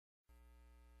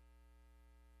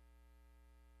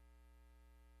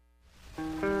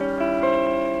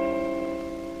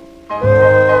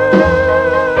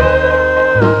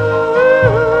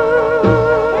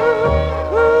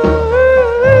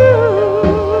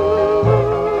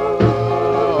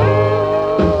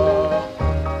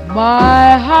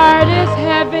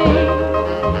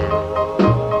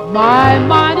My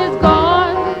mind is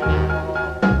gone,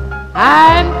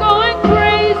 I'm going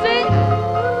crazy,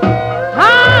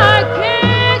 I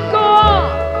can't go on.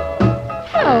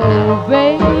 Oh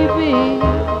baby,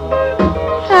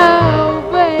 oh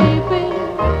baby,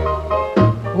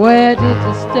 where did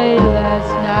you stay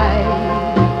last night?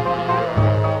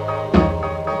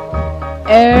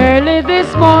 Early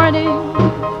this morning,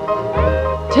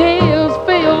 tears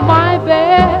filled my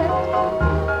bed.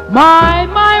 My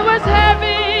mind was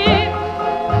heavy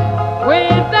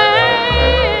with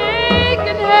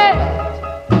aching head.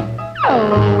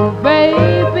 Oh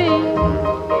baby,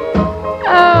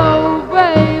 oh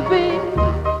baby,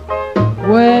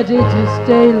 where did you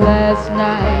stay last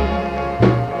night?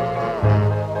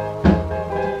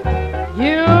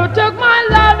 You took my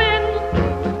loving,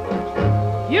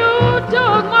 you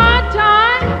took my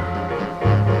time,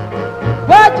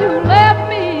 but you left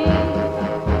me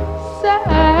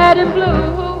sad and blue.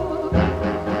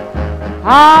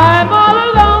 I'm all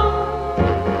alone,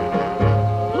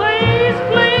 please,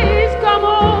 please come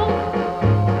home.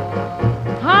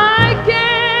 I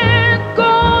can't go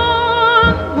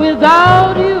on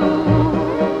without you.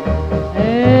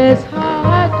 It's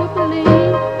hard to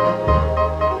believe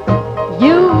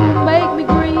you make me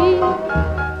grieve.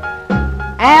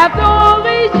 After all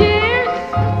these years,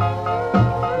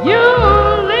 you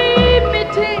leave me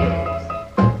tears.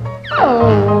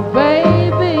 Oh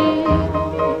baby,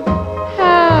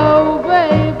 oh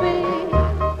baby,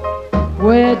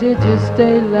 where did you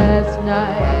stay last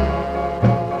night?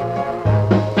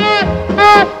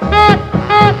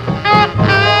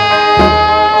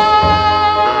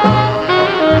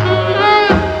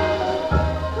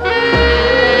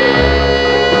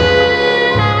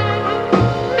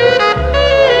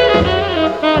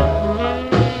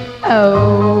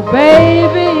 Oh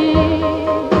baby,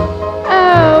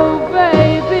 oh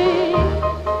baby,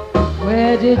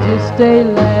 where did you stay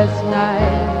last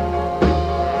night?